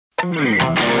Welcome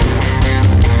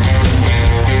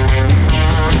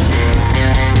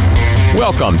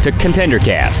to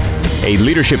ContenderCast, a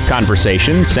leadership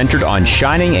conversation centered on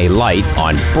shining a light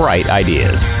on bright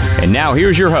ideas. And now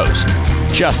here's your host,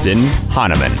 Justin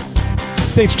Hahnemann.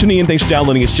 Thanks for tuning in. Thanks for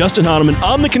downloading. It's Justin Hahnemann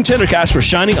on the ContenderCast for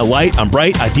shining a light on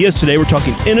bright ideas. Today we're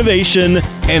talking innovation,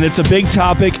 and it's a big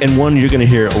topic, and one you're going to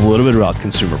hear a little bit about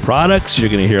consumer products. You're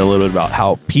going to hear a little bit about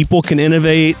how people can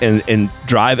innovate and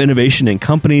drive innovation in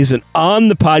companies. And on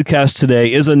the podcast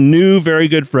today is a new, very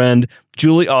good friend,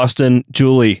 Julie Austin.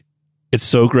 Julie, it's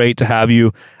so great to have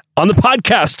you on the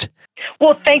podcast.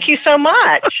 Well, thank you so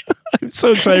much. I'm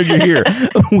so excited you're here.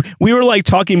 We were like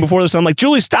talking before this. I'm like,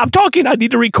 Julie, stop talking. I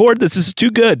need to record this. This is too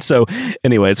good. So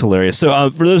anyway, it's hilarious. So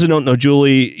for those who don't know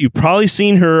Julie, you've probably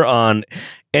seen her on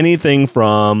anything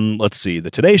from, let's see,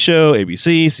 The Today Show,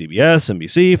 ABC, CBS,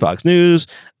 NBC, Fox News.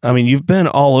 I mean, you've been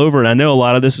all over. And I know a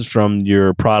lot of this is from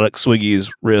your product,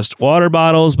 Swiggy's wrist water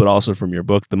bottles, but also from your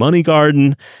book, The Money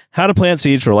Garden, How to Plant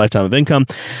Seeds for a Lifetime of Income.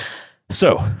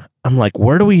 So I'm like,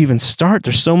 where do we even start?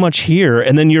 There's so much here.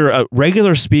 And then you're a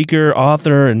regular speaker,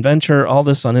 author, inventor, all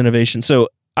this on innovation. So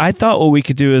I thought what we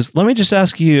could do is, let me just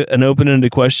ask you an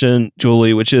open-ended question,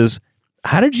 Julie, which is,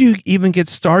 how did you even get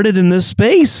started in this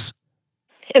space?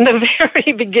 In the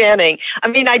very beginning, I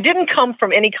mean, I didn't come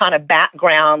from any kind of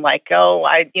background like,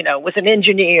 I was an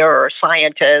engineer or a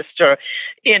scientist or,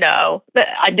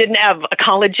 I didn't have a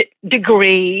college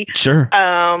degree. Sure.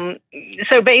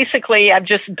 So basically, I've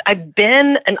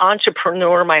been an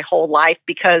entrepreneur my whole life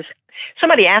because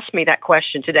somebody asked me that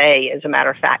question today, as a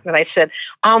matter of fact, and I said,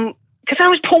 because I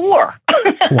was poor.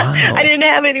 Wow. I didn't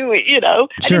have any, I Sure.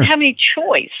 didn't have any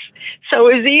choice. So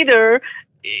it was either,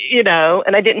 and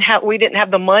we didn't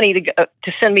have the money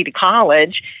to send me to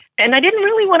college, and I didn't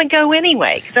really want to go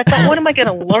anyway because I thought, what am I going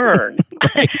to learn?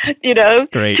 Right.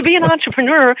 Great. To be an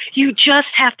entrepreneur, you just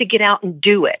have to get out and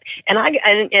do it. And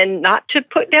not to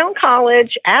put down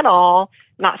college at all.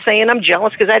 Not saying I'm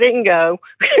jealous because I didn't go,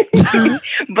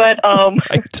 but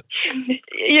Right.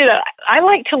 I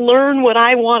like to learn what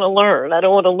I want to learn. I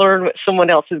don't want to learn what someone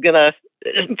else is going to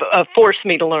force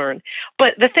me to learn.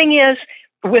 But the thing is,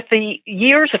 with the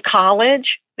years of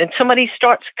college, and somebody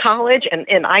starts college and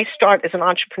I start as an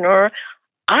entrepreneur,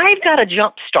 I've got a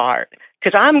jump start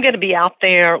because I'm going to be out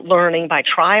there learning by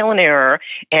trial and error.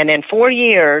 And in 4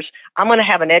 years, I'm going to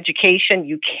have an education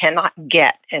you cannot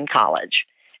get in college.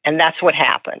 And that's what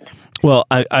happened. Well,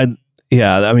 I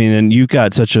mean, and you've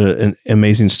got such an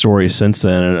amazing story since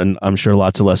then, and I'm sure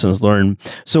lots of lessons learned.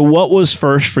 So what was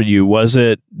first for you? Was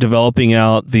it developing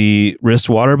out the wrist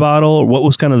water bottle? Or what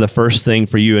was kind of the first thing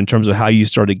for you in terms of how you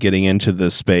started getting into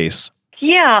this space?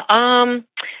 Yeah.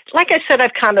 Like I said,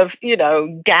 I've kind of,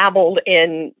 dabbled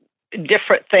in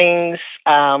different things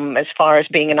as far as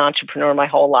being an entrepreneur my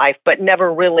whole life, but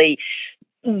never really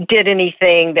did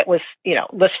anything that was,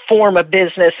 let's form a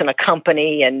business and a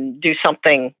company and do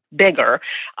something bigger.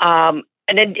 And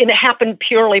it happened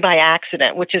purely by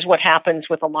accident, which is what happens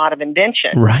with a lot of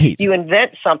invention. Right. You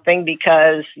invent something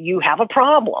because you have a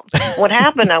problem. What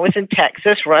happened? I was in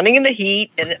Texas running in the heat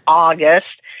in August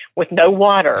with no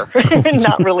water.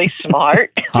 Not really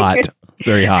smart. Hot.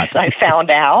 Very hot. I found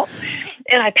out.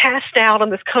 And I passed out on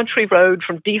this country road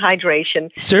from dehydration.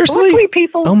 Seriously? Luckily,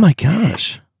 people. Oh my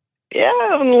gosh.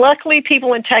 Yeah, and luckily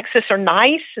people in Texas are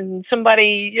nice, and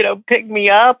somebody, picked me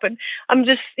up, and I'm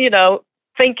just,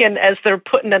 thinking as they're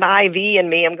putting an IV in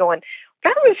me, I'm going,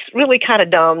 that was really kind of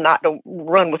dumb not to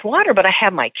run with water, but I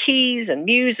have my keys and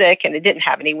music, and I didn't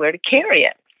have anywhere to carry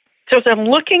it. So as I'm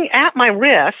looking at my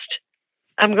wrist,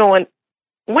 I'm going,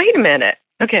 wait a minute.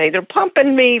 Okay, they're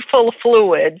pumping me full of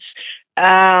fluids.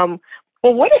 Well,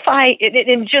 what if I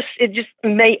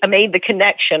made the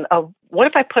connection of what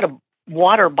if I put a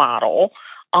water bottle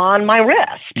on my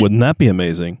wrist? Wouldn't that be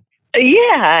amazing?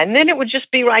 Yeah, and then it would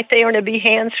just be right there and it'd be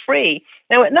hands-free.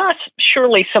 Now,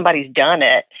 surely somebody's done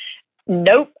it.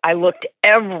 Nope, I looked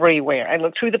everywhere. I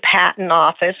looked through the patent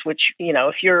office, which,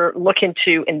 if you're looking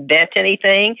to invent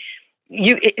anything,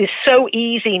 it is so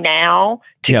easy now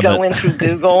to go in through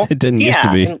Google. It didn't used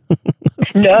to be.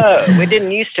 No, it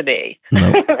didn't used to be.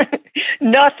 Nope.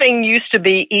 Nothing used to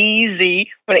be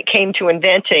easy when it came to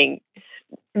inventing.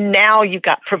 Now you've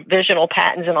got provisional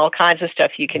patents and all kinds of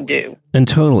stuff you can do. And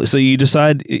totally. So you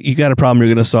decide you got a problem you're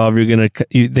going to solve.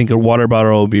 You think a water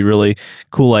bottle would be a really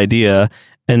cool idea.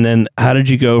 And then how did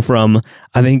you go from,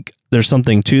 I think there's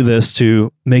something to this,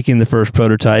 to making the first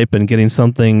prototype and getting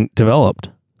something developed?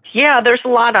 Yeah, there's a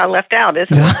lot I left out,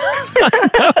 isn't there?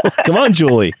 Come on,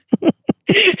 Julie.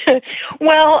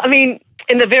 Well, I mean,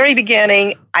 in the very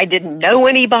beginning, I didn't know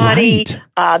anybody.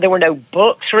 Right. There were no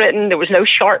books written. There was no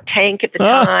Shark Tank at the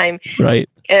time. Right.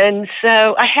 And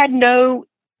so I had no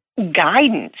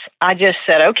guidance. I just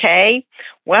said, okay,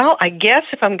 well, I guess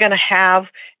if I'm going to have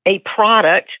a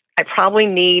product, I probably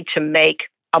need to make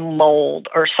a mold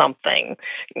or something,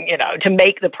 to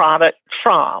make the product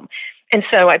from. And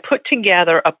so I put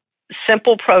together a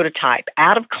simple prototype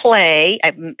out of clay.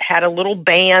 I had a little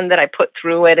band that I put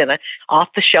through it and an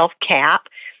off-the-shelf cap.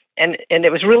 And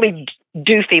it was really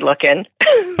doofy looking.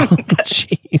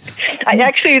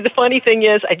 Jeez. The funny thing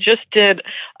is, I just did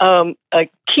a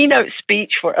keynote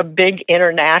speech for a big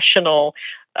international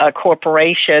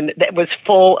corporation that was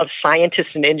full of scientists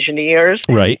and engineers.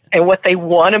 Right. And what they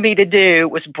wanted me to do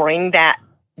was bring that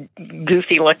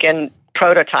goofy looking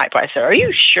prototype. I said, are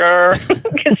you sure?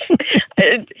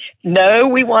 No,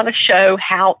 we want to show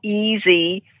how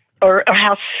easy or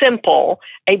how simple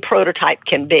a prototype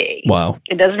can be. Wow.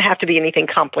 It doesn't have to be anything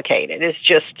complicated.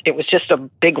 It was just a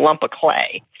big lump of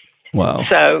clay. Wow.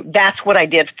 So that's what I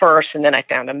did first. And then I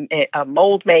found a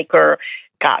mold maker,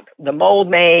 got the mold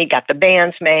made, got the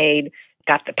bands made,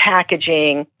 got the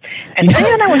packaging. And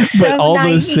then I was so But all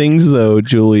naive. those things, though,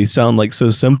 Julie, sound like so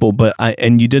simple,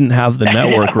 and you didn't have the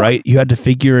network, right? You had to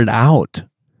figure it out.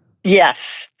 Yes.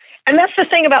 And that's the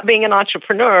thing about being an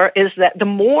entrepreneur is that the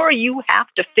more you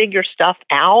have to figure stuff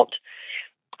out,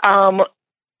 and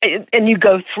you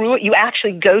go through it, you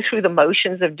actually go through the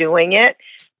motions of doing it.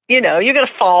 You're going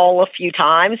to fall a few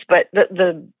times, but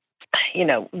the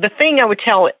thing I would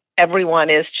tell everyone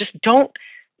is just don't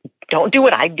do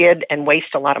what I did and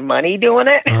waste a lot of money doing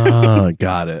it. Oh,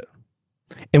 got it.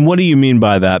 And what do you mean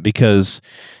by that? Because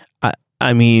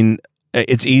I mean,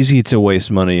 it's easy to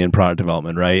waste money in product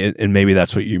development, right? And maybe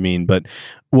that's what you mean, but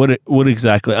what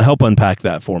exactly? Help unpack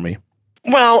that for me.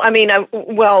 Well, I mean,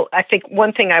 I think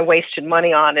one thing I wasted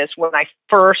money on is when I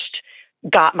first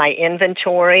got my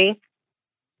inventory.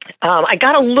 I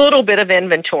got a little bit of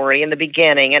inventory in the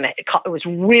beginning, and it was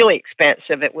really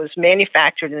expensive. It was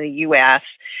manufactured in the U.S.,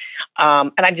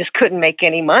 and I just couldn't make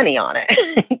any money on it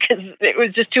because it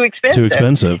was just too expensive. Too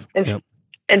expensive.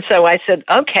 And so I said,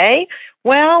 okay,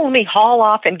 well, let me haul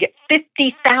off and get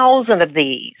 50,000 of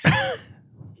these.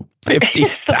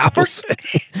 50,000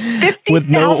 with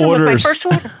no orders.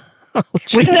 Oh,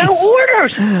 with no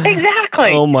orders.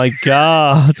 Exactly. Oh my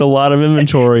God. That's a lot of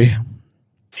inventory.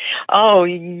 Oh,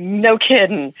 no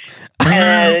kidding.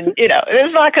 And,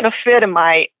 it's not going to fit in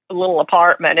my little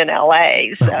apartment in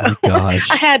LA. So oh my gosh.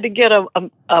 I had to get a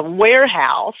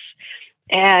warehouse.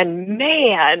 And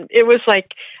man, it was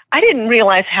like, I didn't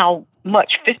realize how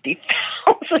much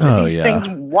 50,000 of these things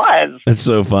was. It's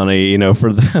so funny.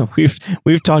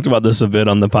 We've talked about this a bit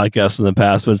on the podcast in the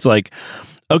past, but it's like,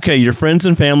 okay, your friends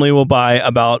and family will buy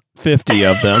about 50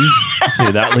 of them.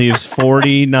 So that leaves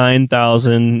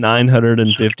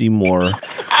 49,950 more.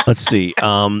 Let's see.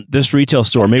 This retail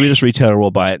store, maybe this retailer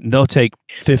will buy it. They'll take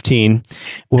 15.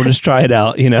 We'll just try it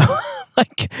out,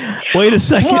 Like, wait a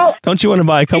second. Well, don't you want to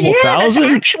buy a couple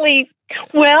thousand? Actually,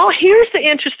 well, here's the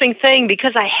interesting thing.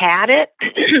 Because I had it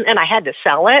and I had to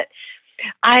sell it,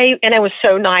 I was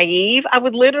so naive. I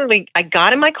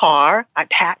got in my car. I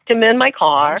packed them in my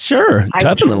car. Sure,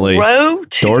 definitely. I drove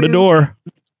door to door.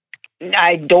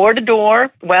 Door to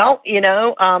door. Well,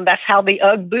 that's how the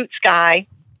Ugg boots guy,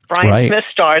 Brian Smith,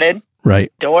 started. Right.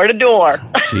 Door to door.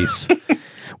 Jeez.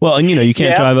 Well, and you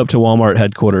can't drive up to Walmart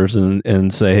headquarters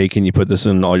and say, hey, can you put this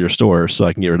in all your stores so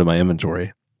I can get rid of my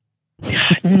inventory?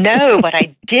 No, but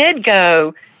I did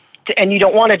go and you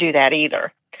don't want to do that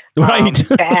either. Right.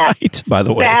 Bad, right. By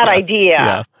the way. Bad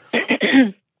idea.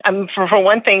 Yeah. For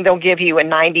one thing, they'll give you a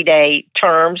 90-day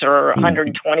terms or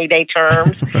 120-day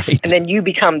terms, right. And then you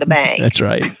become the bank. That's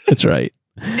right.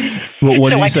 Well,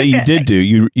 what did you say you did do?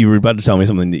 You were about to tell me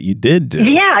something that you did do.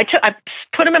 Yeah, I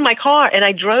put them in my car and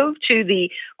I drove to the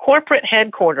corporate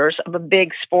headquarters of a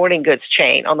big sporting goods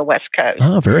chain on the West Coast.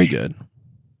 Oh, very good.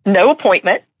 No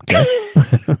appointment. Okay.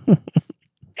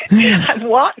 I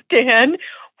walked in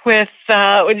with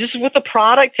the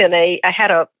product, and I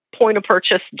had a point of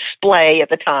purchase display at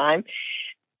the time,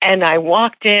 and I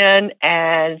walked in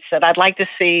and said, "I'd like to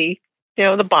see,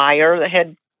 the buyer that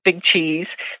had big cheese."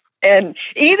 And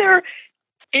either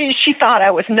she thought I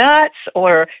was nuts,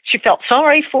 or she felt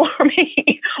sorry for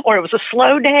me, or it was a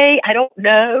slow day. I don't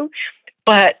know,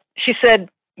 but she said,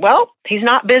 "Well, he's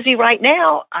not busy right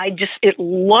now." It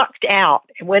lucked out.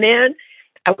 I went in.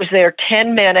 I was there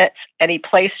 10 minutes, and he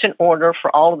placed an order for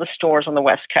all of the stores on the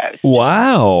West Coast.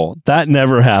 Wow. That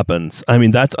never happens. I mean,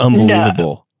 that's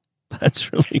unbelievable. No.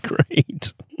 That's really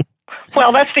great.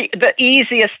 Well, that's the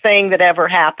easiest thing that ever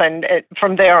happened.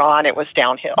 From there on, it was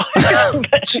downhill.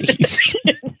 Jeez.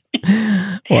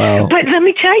 Wow. But let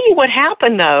me tell you what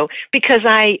happened though, because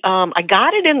I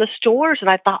got it in the stores and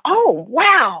I thought, oh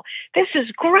wow, this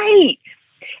is great.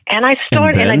 And I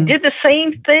started, and I did the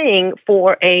same thing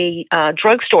for a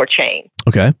drugstore chain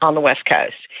on the West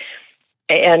Coast.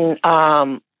 And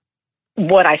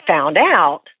what I found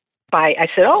out I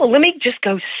said, oh, let me just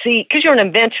go see, because you're an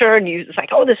inventor and it's like,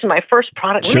 oh, this is my first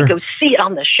product. Let me go see it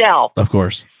on the shelf. Of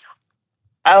course.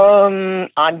 In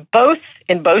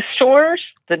both stores,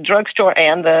 the drugstore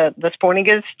and the sporting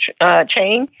goods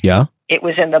chain. Yeah. It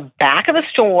was in the back of the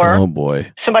store. Oh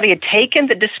boy. Somebody had taken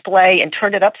the display and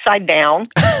turned it upside down.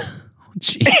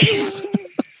 Jeez.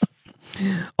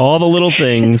 All the little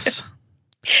things.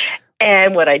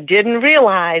 And what I didn't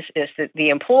realize is that the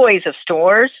employees of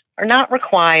stores are not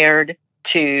required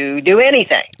to do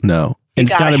anything. No.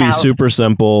 It's got to be super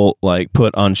simple, like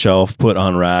put on shelf, put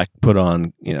on rack, put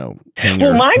on, hanger.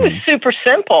 Well, mine was super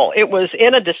simple. It was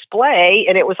in a display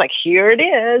and it was like, here it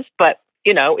is. But,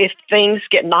 if things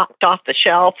get knocked off the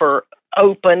shelf or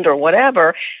opened or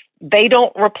whatever, they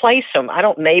don't replace them.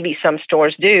 Maybe some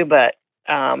stores do, but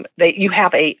you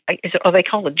have are they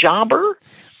called a jobber?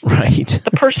 Right.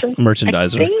 The person.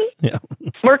 Merchandiser. Yeah.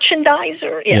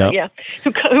 Merchandiser. Yeah.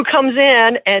 Who comes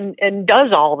in and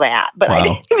does all that. But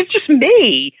wow. It was just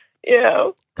me,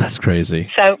 That's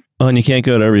crazy. So. Oh, and you can't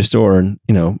go to every store and,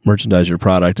 merchandise your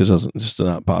product. It's just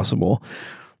not possible.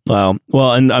 Wow.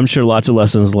 Well, and I'm sure lots of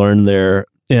lessons learned there.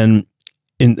 And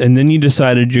then you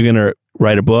decided you're going to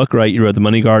write a book, right? You wrote The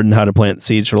Money Garden, How to Plant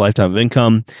Seeds for a Lifetime of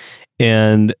Income.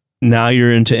 And now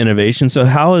you're into innovation. So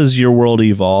how has your world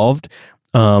evolved?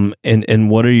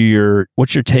 And what's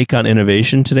your take on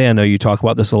innovation today? I know you talk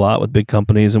about this a lot with big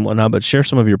companies and whatnot, but share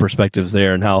some of your perspectives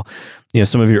there and how,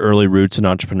 some of your early roots in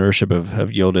entrepreneurship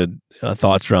have yielded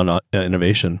thoughts around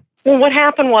innovation. Well, what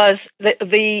happened was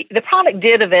the product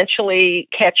did eventually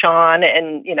catch on,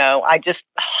 and I just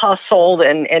hustled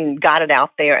and got it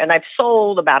out there, and I've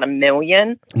sold about 1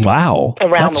 million. Wow,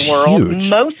 around the world.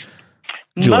 Huge.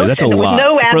 Julie, that's a lot.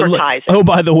 No advertising. Oh,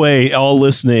 by the way, all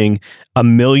listening,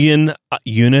 1 million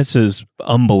units is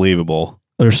unbelievable.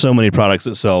 There's so many products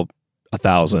that sell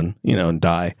 1,000, and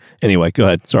die. Anyway, go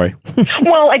ahead. Sorry.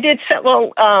 Well, I did sell.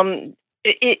 Well,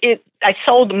 I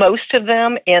sold most of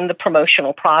them in the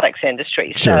promotional products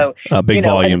industry. Sure. So big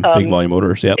volume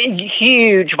orders. Yep.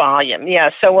 Huge volume. Yeah.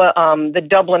 So the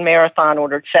Dublin Marathon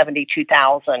ordered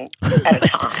 72,000 at a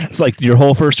time. It's like your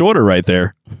whole first order right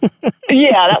there.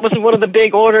 Yeah, that was one of the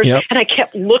big orders. Yep. And I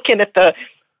kept looking at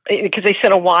because they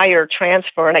sent a wire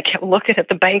transfer, and I kept looking at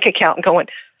the bank account and going,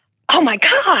 oh my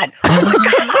God.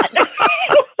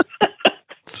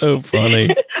 So funny.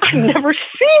 I've never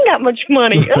seen that much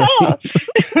money. Oh.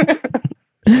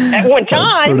 At one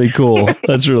time. That's pretty cool.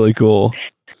 That's really cool.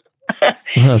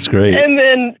 That's great. And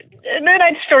then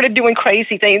I started doing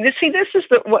crazy things. See, this is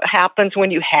what happens when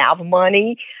you have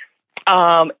money,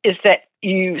 is that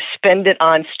you spend it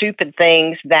on stupid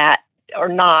things that are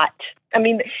not. I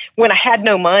mean, when I had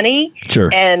no money,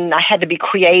 sure, and I had to be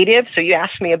creative. So you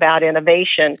asked me about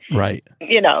innovation, right?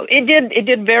 It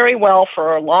did very well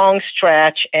for a long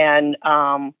stretch. And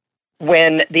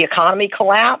when the economy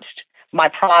collapsed, my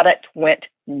product went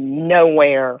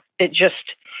nowhere.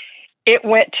 It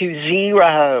went to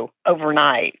zero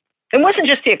overnight. It wasn't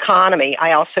just the economy.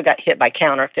 I also got hit by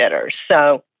counterfeiters.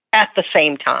 So at the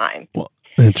same time. Well,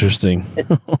 interesting.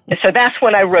 So that's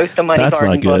when I wrote the Money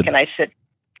Garden book, and I said,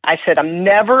 I'm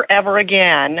never, ever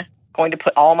again going to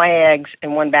put all my eggs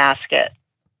in one basket.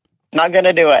 Not going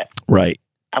to do it. Right.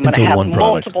 I'm going to have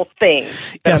multiple things.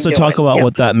 Yeah, so talk about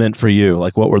what that meant for you.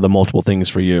 Like, what were the multiple things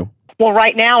for you? Well,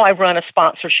 right now I run a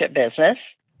sponsorship business.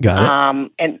 Got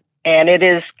it. And it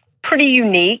is pretty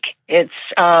unique. It's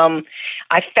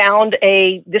I found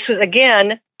this was,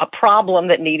 again, a problem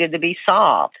that needed to be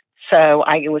solved. So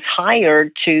I was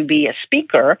hired to be a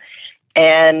speaker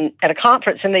and at a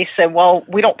conference, and they said, well,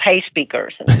 we don't pay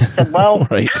speakers. And I said, well,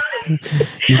 right.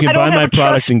 You can buy my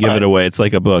product and give it away. It's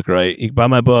like a book, right? You can buy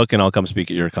my book and I'll come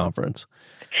speak at your conference.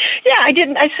 Yeah, I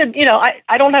didn't. I said,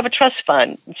 I don't have a trust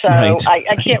fund, so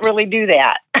I can't really do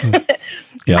that.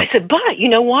 Yeah. I said, but you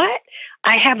know what?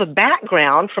 I have a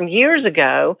background from years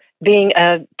ago being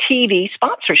a TV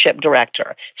sponsorship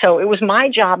director. So it was my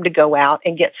job to go out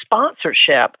and get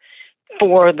sponsorship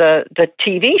for the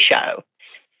TV show,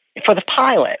 for the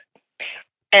pilot.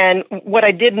 And what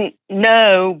I didn't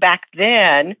know back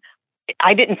then,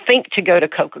 I didn't think to go to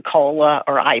Coca-Cola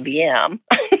or IBM.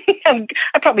 I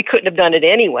probably couldn't have done it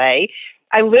anyway.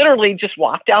 I literally just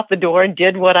walked out the door and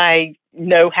did what I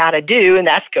know how to do, and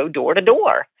that's go door to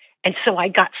door. And so I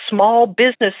got small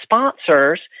business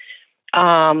sponsors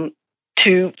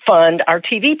to fund our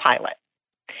TV pilot.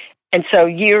 And so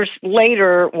years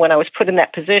later, when I was put in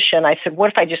that position, I said,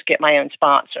 what if I just get my own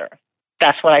sponsor?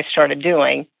 That's what I started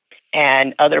doing.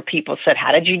 And other people said,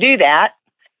 how did you do that?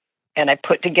 And I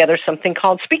put together something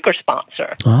called Speaker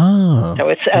Sponsor. Oh, so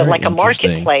it's like a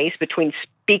marketplace between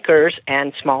speakers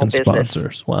and small business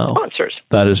sponsors. Wow. Sponsors.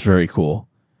 That is very cool.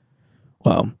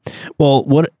 Wow.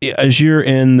 Well, as you're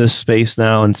in this space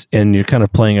now and you're kind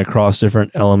of playing across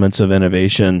different elements of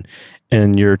innovation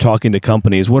and you're talking to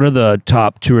companies, what are the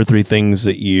top 2 or 3 things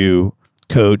that you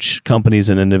coach companies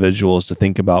and individuals to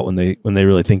think about when they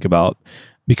really think about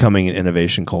becoming an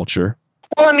innovation culture?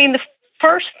 Well, I mean, the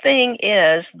first thing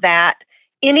is that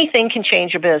anything can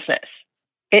change your business.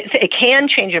 It can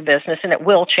change your business and it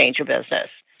will change your business.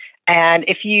 And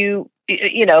if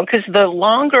because the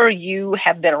longer you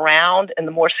have been around and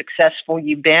the more successful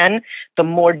you've been, the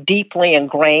more deeply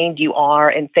ingrained you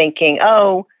are in thinking,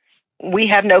 oh, we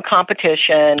have no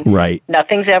competition. Right.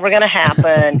 Nothing's ever going to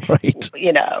happen. Right.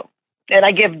 And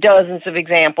I give dozens of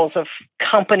examples of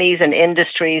companies and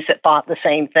industries that thought the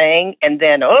same thing. And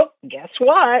then, guess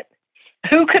what?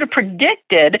 Who could have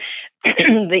predicted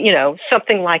that,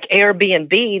 something like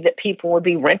Airbnb, that people would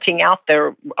be renting out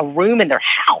a room in their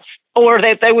house, or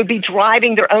that they would be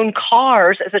driving their own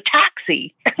cars as a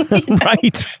taxi?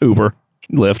 Right. Uber,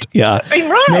 Lyft. Yeah.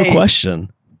 Right. No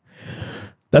question.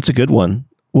 That's a good one.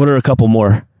 What are a couple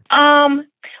more? Well,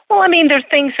 I mean, there's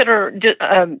things that are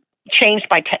changed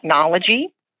by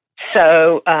technology.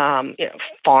 So,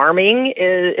 farming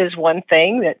is one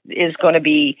thing that is going to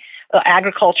be,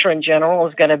 agriculture in general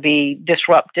is going to be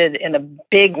disrupted in a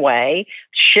big way.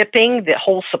 Shipping, the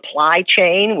whole supply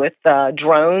chain with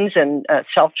drones and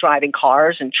self-driving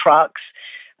cars and trucks.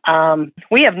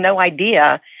 We have no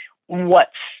idea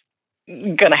what's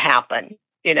going to happen,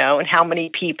 and how many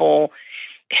people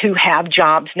who have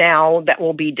jobs now that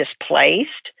will be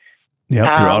displaced.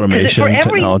 Yeah, through automation,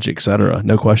 technology, et cetera.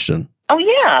 No question. Oh,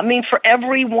 yeah. I mean, for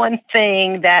every one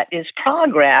thing that is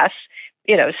progress,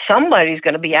 somebody's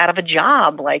going to be out of a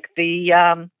job, like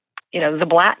the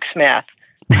blacksmith.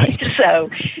 Right. So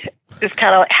it's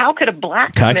kind of like, how could a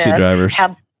blacksmith taxi drivers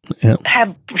have right?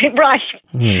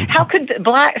 Mm. How could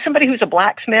somebody who's a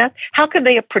blacksmith, how could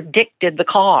they have predicted the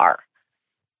car?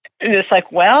 And it's like,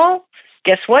 well,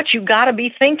 guess what? You got to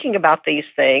be thinking about these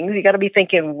things. You got to be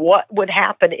thinking what would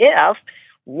happen if,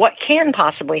 what can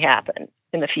possibly happen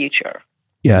in the future.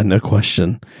 Yeah, no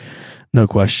question. No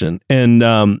question.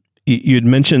 And you'd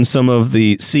mentioned some of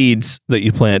the seeds that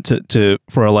you plant to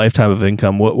for a lifetime of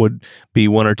income. What would be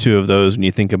 1 or 2 of those when you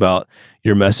think about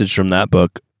your message from that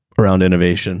book around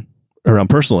innovation, around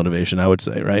personal innovation, I would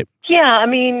say, right? Yeah, I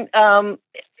mean,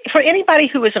 for anybody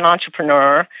who is an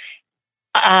entrepreneur,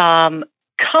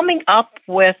 coming up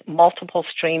with multiple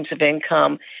streams of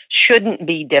income shouldn't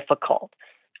be difficult.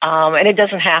 And it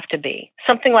doesn't have to be.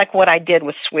 Something like what I did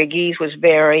with Swiggy's was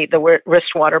the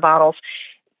wrist water bottles.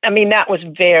 I mean, that was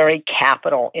very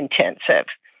capital intensive.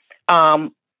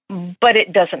 But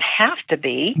it doesn't have to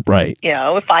be. Right.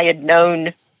 If I had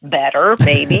known better,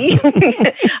 maybe,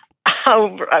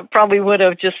 I probably would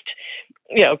have just,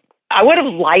 I would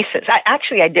have licensed.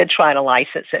 I did try to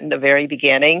license it in the very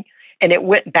beginning. And it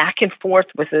went back and forth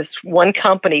with this one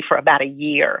company for about a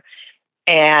year.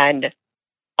 And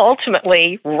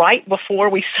ultimately, right before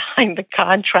we signed the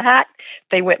contract,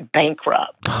 they went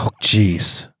bankrupt. Oh,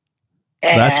 geez.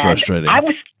 That's frustrating. I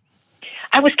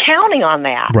was counting on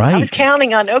that. Right. I was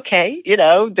counting on, okay,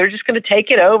 they're just going to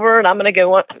take it over and I'm going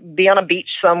to be on a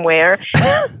beach somewhere.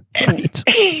 Right.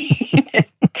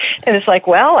 And it's like,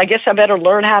 well, I guess I better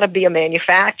learn how to be a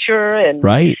manufacturer and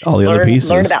all the other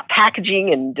pieces. Learn about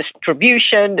packaging and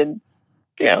distribution and,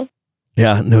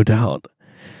 Yeah, no doubt.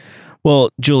 Well,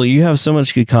 Julie, you have so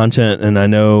much good content, and I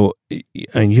know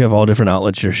you have all different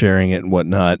outlets you're sharing it and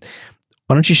whatnot.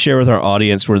 Why don't you share with our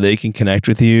audience where they can connect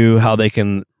with you, how they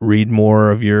can read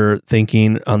more of your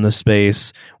thinking on the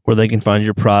space, where they can find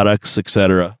your products, et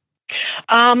cetera?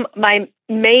 My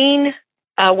main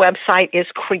website is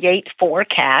Create for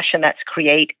Cash, and that's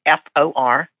Create,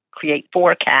 F-O-R,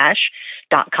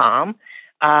 create4cash.com.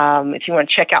 If you want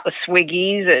to check out the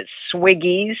Swiggies, it's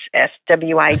Swiggies,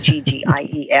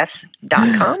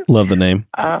 SWIGGIES.com. Love the name.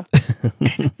 That's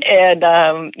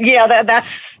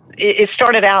it.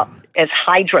 Started out as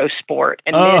Hydro Sport,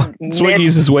 and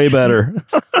Swiggies is way better.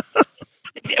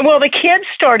 Well, the kids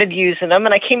started using them,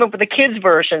 and I came up with a kids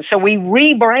version, so we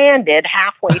rebranded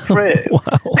halfway through.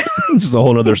 Wow, this is a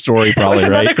whole other story, probably,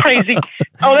 right? Another crazy.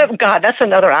 Oh, God, that's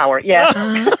another hour. Yeah.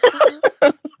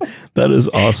 That is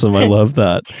awesome. I love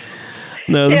that.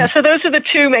 So those are the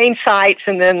 2 main sites,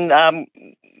 and then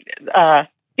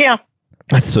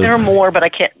that's so there are more, but I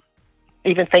can't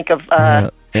even think of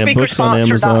And books on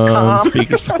Amazon,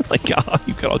 speakers. Oh my God,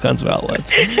 you've got all kinds of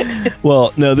outlets.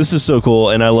 Well, no, this is so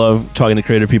cool, and I love talking to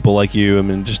creative people like you. I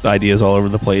mean, just ideas all over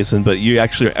the place, but you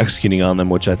actually are executing on them,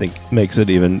 which I think makes it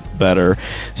even better.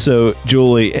 So,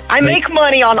 Julie, I make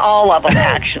money on all of them,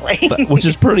 actually, which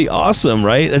is pretty awesome,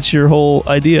 right? That's your whole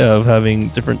idea of having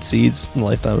different seeds and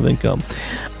lifetime of income.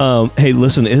 Hey,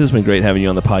 listen, it has been great having you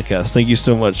on the podcast. Thank you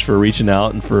so much for reaching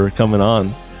out and for coming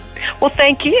on. Well,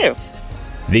 thank you.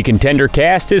 The Contender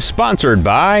Cast is sponsored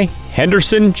by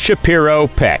Henderson Shapiro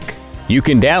Peck. You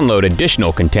can download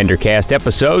additional Contender Cast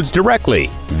episodes directly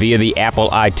via the Apple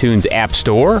iTunes App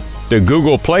Store, the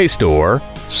Google Play Store,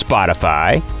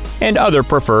 Spotify, and other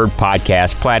preferred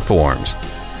podcast platforms.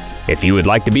 If you would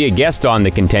like to be a guest on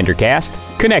the Contender Cast,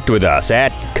 connect with us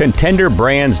at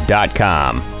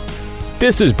contenderbrands.com.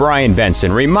 This is Brian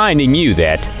Benson reminding you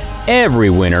that every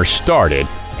winner started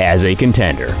as a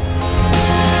contender.